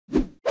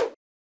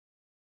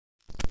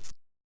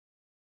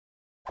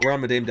We're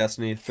on Madame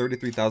Destiny,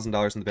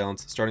 $33,000 in the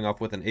balance, starting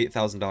off with an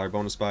 $8,000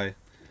 bonus buy.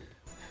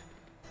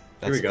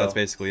 Here we go. That's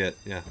basically it.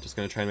 Yeah, just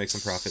gonna try and make some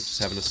profit. Just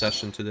having a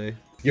session today.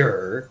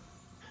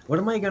 What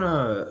am I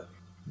gonna...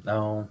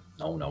 No.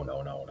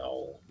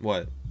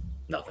 What?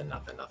 Nothing.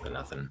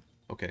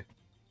 Okay.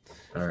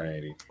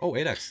 Alrighty. Oh,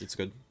 8x. That's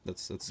good.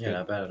 That's Yeah, good.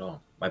 not bad at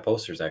all. My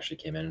posters actually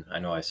came in. I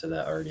know I said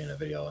that already in a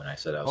video, and I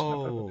said I was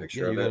gonna put up a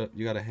picture of it.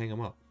 You gotta hang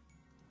them up.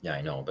 Yeah,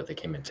 I know, but they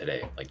came in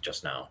today, like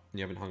just now.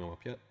 You haven't hung them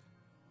up yet?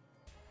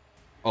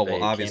 Oh,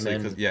 well, obviously,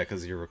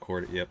 because you're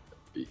recording. Yep.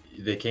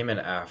 They came in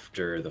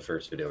after the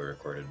first video we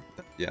recorded.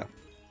 Yeah.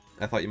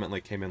 I thought you meant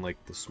like came in like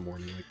this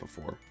morning, like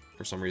before.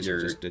 For some reason,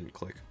 it just didn't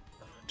click.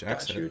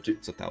 Jack said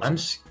it's 1,000. I'm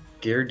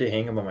scared to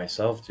hang them by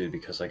myself, dude,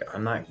 because like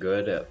I'm not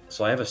good at.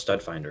 So I have a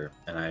stud finder,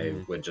 and I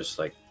would just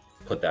like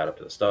put that up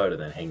to the stud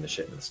and then hang the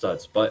shit into the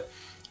studs. But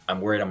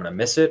I'm worried I'm gonna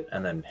miss it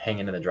and then hang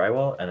it in the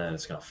drywall, and then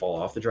it's gonna fall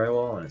off the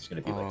drywall, and it's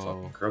gonna be like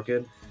fucking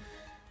crooked.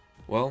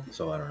 Well,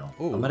 so I don't know.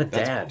 Ooh, I'm not a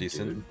dad,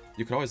 decent. dude.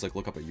 You could always like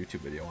look up a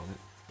YouTube video on it,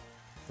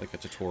 like a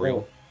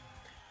tutorial.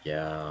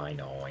 Yeah, I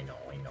know.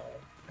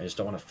 I just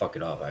don't want to fuck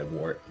it up.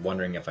 I'm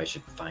wondering if I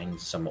should find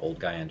some old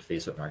guy on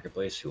Facebook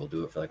Marketplace who will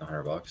do it for like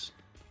 $100.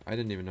 I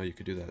didn't even know you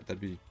could do that.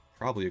 That'd be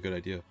probably a good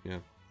idea. Yeah.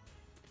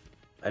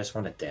 I just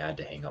want a dad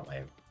to hang up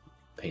my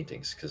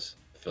paintings because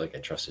I feel like I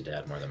trust a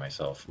dad more than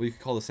myself. Well, you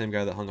could call the same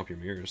guy that hung up your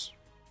mirrors.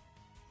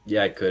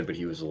 Yeah, I could, but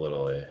he was a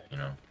little, you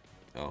know.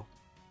 Oh.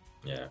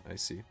 Yeah. I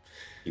see.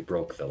 He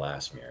broke the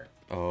last mirror.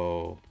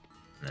 Oh.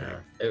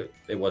 Yeah.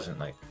 It wasn't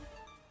like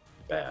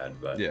bad,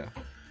 but yeah,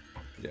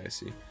 I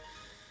see.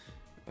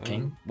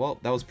 King? Well,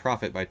 that was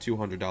profit by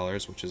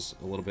 $200, which is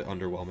a little bit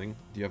underwhelming.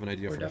 Do you have an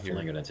idea from here? We're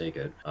definitely gonna take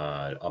it.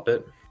 Up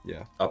it.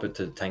 Yeah. Up it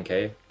to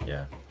 10K.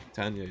 Yeah.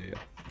 10. Yeah.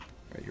 All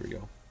right, here we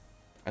go.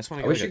 I just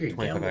want to get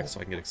 25x so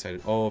I can get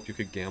excited. Oh, if you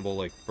could gamble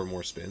like for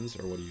more spins,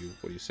 or what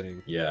are you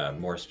saying? Yeah,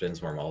 more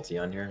spins, more multi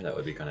on here. That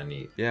would be kind of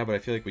neat. Yeah, but I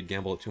feel like we'd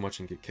gamble it too much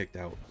and get kicked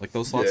out. Like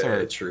those slots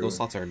those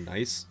slots are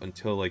nice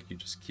until like you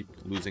just keep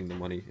losing the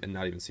money and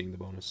not even seeing the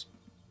bonus.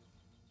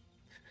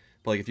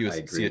 But like if you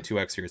see a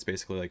 2x here, it's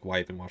basically like why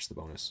even watch the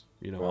bonus?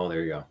 You know. Well,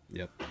 there you go.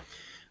 Yep.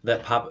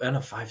 That pop and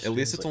a 5 spins. At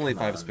least it's only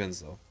 5 spins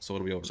though, so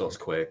it'll be over. So it's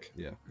quick.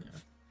 Yeah.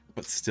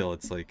 But still,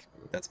 it's like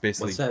that's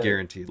basically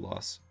guaranteed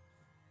loss.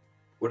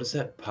 What is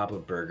that Papa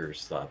Burger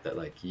slot that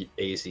like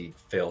AZ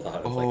failed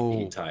out of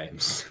like 8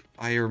 times?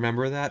 I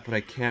remember that, but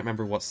I can't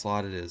remember what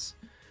slot it is.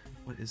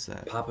 What is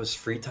that? Papa's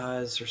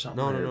Fritas or something?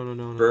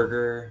 No.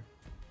 Burger.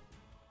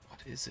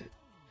 What is it?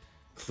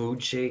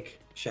 Food Shack.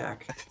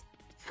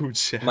 Food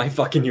Shack. Am I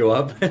fucking you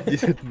up?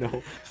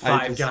 No.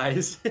 Five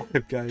Guys.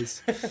 Five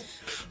Guys.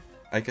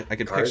 I can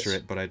picture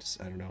it, but I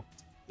don't know.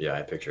 Yeah,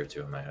 I picture it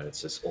too in my head.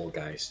 It's this old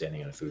guy standing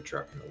in a food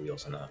truck and the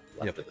wheels on the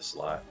left of the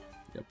slot.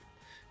 Yep.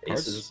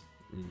 Aces.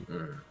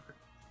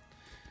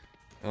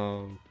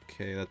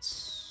 Okay,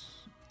 that's...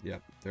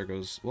 Yep, there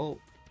goes... Well,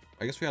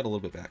 I guess we had a little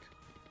bit back.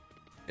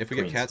 If we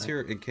get cats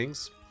here and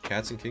kings,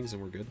 cats and kings,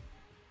 then we're good.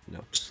 No.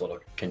 Just a little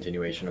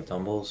continuation of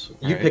tumbles.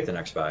 You pick the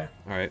next buy.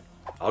 Alright.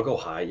 I'll go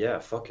high. Yeah,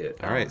 fuck it.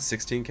 Alright,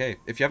 16K.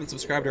 If you haven't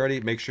subscribed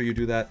already, make sure you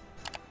do that.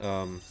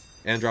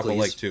 And drop a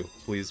like, too.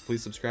 Please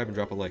subscribe and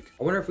drop a like.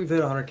 I wonder if we've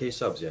hit 100K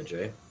subs yet,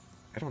 Jay.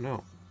 I don't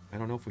know. I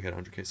don't know if we hit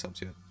 100K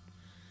subs yet.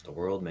 The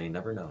world may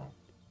never know.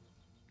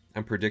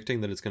 I'm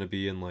predicting that it's going to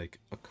be in like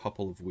a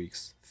couple of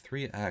weeks.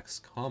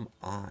 3x, come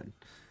on.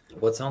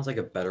 What sounds like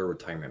a better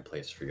retirement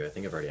place for you? I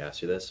think I've already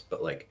asked you this,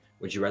 but like,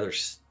 would you rather...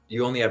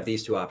 You only have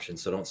these 2 options,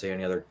 so don't say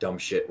any other dumb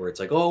shit where it's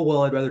like, oh,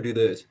 well, I'd rather do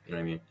this. You know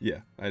what I mean? Yeah,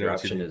 I know. Your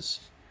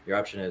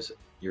option is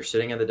you're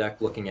sitting on the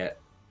deck looking at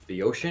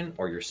the ocean,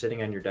 or you're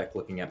sitting on your deck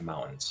looking at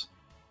mountains.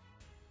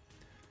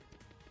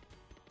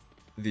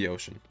 The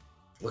ocean.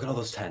 Look at all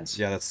those 10s.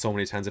 Yeah, that's so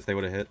many 10s if they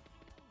would have hit.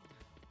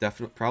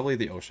 Definitely, probably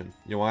the ocean.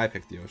 You know why I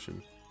picked the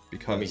ocean?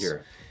 Because let me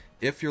hear.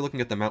 If you're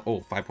looking at the mount,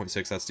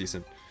 5.6, that's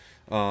decent.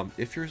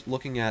 If you're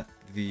looking at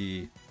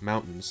the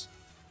mountains,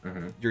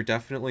 you're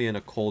definitely in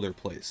a colder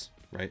place,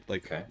 right?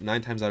 Like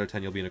 9 times out of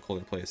 10, you'll be in a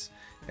colder place,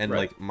 and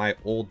like my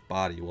old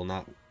body will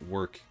not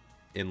work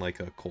in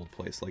like a cold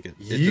place. Like it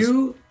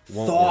you just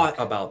thought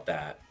about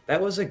that. That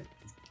was a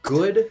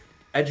good,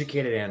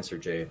 educated answer,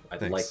 Jay. I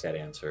like that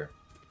answer.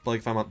 But like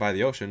if I'm out by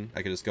the ocean,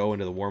 I could just go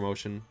into the warm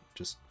ocean,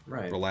 just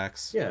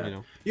relax. Yeah, you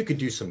know. You could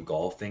do some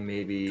golfing,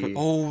 maybe.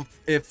 Oh,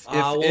 if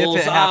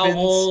it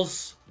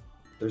happens,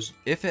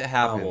 if it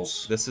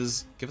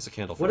happens, give us a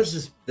candle. What is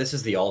this? This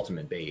is the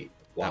ultimate bait.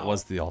 Wow. That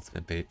was the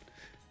ultimate bait.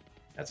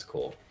 That's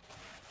cool.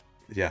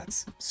 Yeah,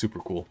 it's super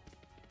cool.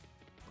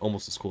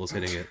 Almost as cool as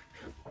hitting it.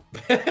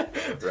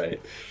 Right.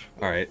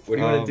 All right. What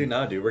do you want to do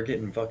now, dude? We're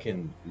getting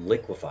fucking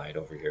liquefied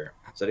over here.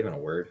 Is that even a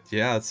word?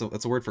 Yeah, that's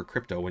a word for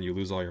crypto when you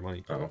lose all your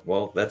money. Oh,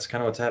 well, that's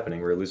kind of what's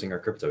happening. We're losing our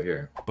crypto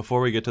here.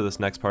 Before we get to this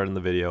next part in the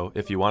video,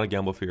 if you want to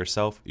gamble for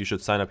yourself, you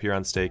should sign up here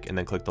on Stake and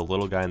then click the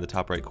little guy in the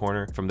top right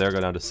corner. From there,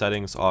 go down to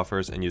settings,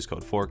 offers, and use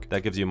code FORK.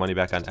 That gives you money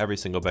back on every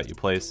single bet you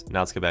place. Now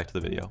let's get back to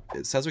the video.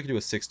 It says we can do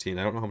a 16.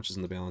 I don't know how much is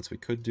in the balance. We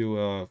could do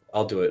a...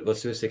 I'll do it.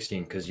 Let's do a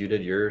 16 because you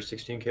did your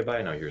 16K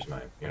buy. Now here's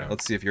mine. You know?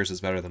 Let's see if yours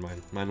is better than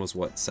mine. Mine was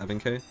what,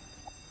 7K?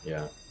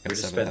 Yeah. Got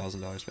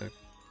 $7,000 back.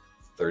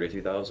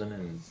 32,000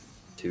 in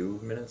 2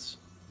 minutes.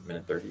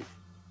 Minute 30.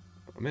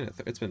 A minute.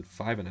 It's been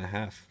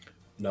 5.5.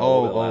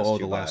 No.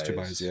 The last two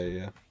buys.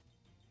 Yeah.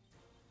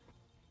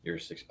 You're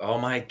 6. Oh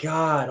my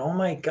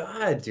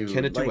god, dude.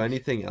 Can it do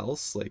anything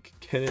else? Like,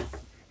 can it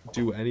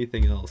do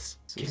anything else?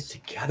 Get it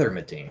together,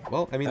 Medine.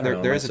 Well, I mean,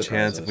 there is a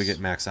chance if we get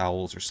max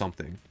owls or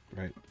something,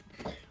 right?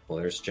 Well,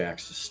 there's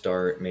jacks to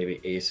start,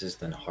 maybe aces,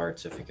 then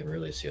hearts if we can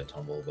really see a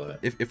tumble. But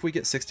if we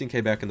get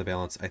 16K back in the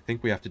balance, I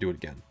think we have to do it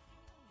again.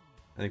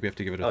 I think we have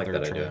to give it a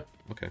third try. Idea.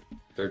 Okay.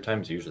 Third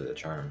time's usually the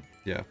charm.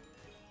 Yeah.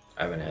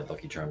 I haven't had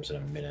lucky charms in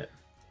a minute.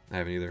 I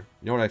haven't either.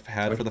 You know what I've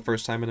had for the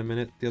first time in a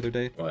minute the other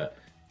day? What?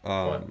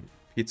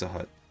 Pizza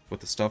Hut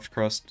with the stuffed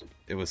crust.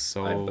 It was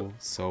so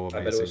amazing.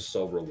 I bet it was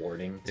so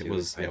rewarding. Too.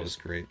 It was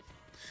great.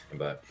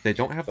 But they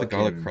don't have the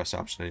garlic crust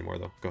option anymore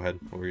though. Go ahead.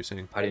 What were you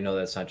saying? How do you know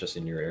that's not just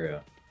in your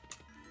area?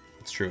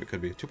 It's true. It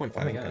could be 2.5.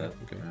 Oh my God.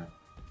 Okay. Yeah.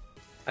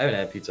 I haven't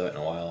had Pizza Hut in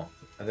a while.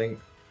 I think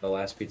the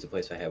last pizza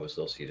place I had was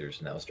Little Caesars,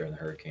 and that was during the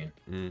hurricane.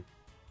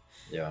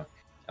 Yeah.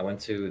 I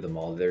went to the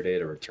mall the other day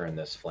to return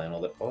this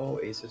flannel that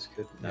Aces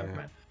could never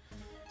mind.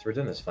 So we're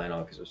doing this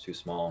flannel because it was too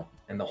small.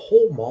 And the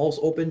whole mall's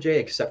open, Jay,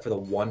 except for the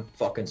one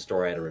fucking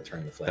store I had to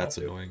return the flannel That's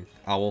to. annoying.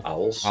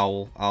 Owls?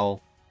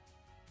 Owl.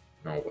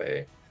 No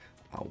way.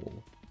 Owl.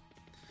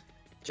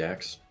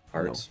 Jacks?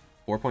 Hearts?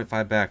 No.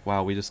 4.5 back.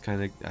 Wow, we just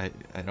kind of...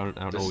 I don't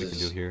know what we can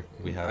do here.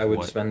 We have I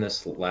would spend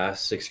this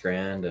last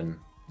 $6,000 and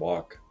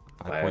walk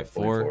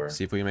 5.4.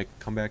 See if we can make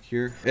a comeback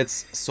here.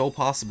 It's so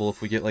possible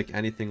if we get like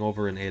anything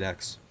over an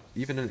 8x.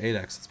 Even an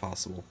 8x, it's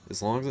possible.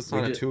 As long as it's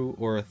not a 2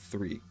 or a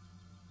 3.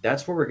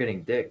 That's where we're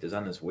getting dicked, is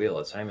on this wheel.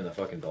 It's not even the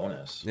fucking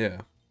bonus.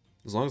 Yeah.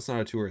 As long as it's not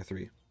a 2 or a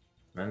 3.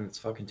 Man, it's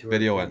fucking 2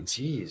 Video or 3. ends.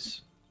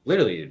 Jeez.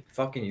 Literally,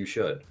 fucking you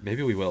should.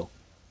 Maybe we will.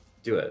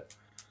 Do it.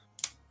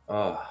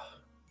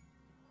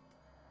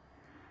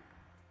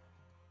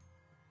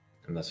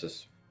 Unless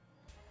this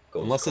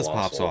goes Unless this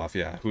pops off,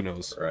 yeah. Who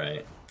knows?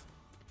 Right.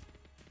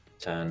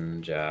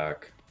 10,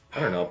 jack. I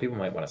don't know. People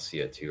might want to see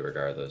it too,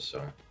 regardless,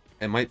 so...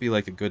 It might be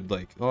like a good,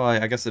 like... Oh,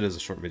 I guess it is a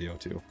short video,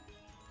 too.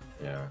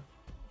 Yeah.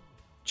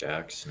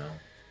 Jacks, no.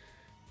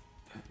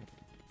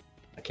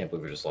 I can't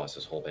believe we just lost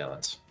this whole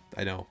balance.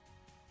 I know.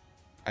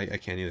 I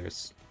can't either.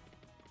 It's...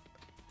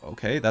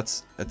 Okay,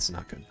 that's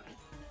not good.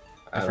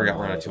 I forgot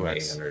we're on a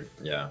 2x.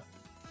 Yeah.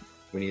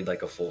 We need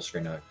like a full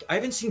screen. I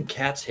haven't seen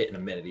cats hit in a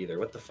minute either.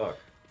 What the fuck?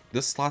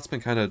 This slot's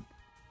been kind of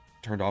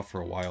turned off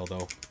for a while,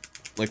 though.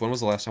 Like, when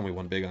was the last time we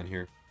won big on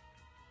here?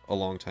 A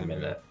long time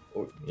ago.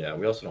 Yeah,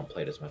 we also don't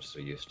play it as much as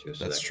we used to,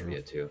 so that's that true. Could be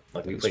it too.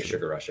 Like, we play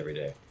Sugar Rush every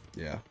day.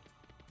 Yeah.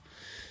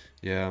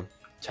 Yeah.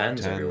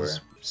 Tens everywhere.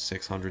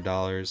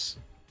 $600.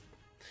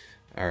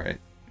 Alright.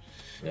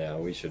 Yeah,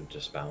 we should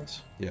just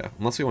bounce. Yeah,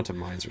 unless we went to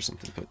mines or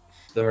something, but...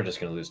 Then we're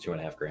just going to lose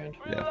 $2.5 grand.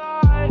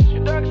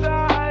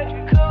 Yeah.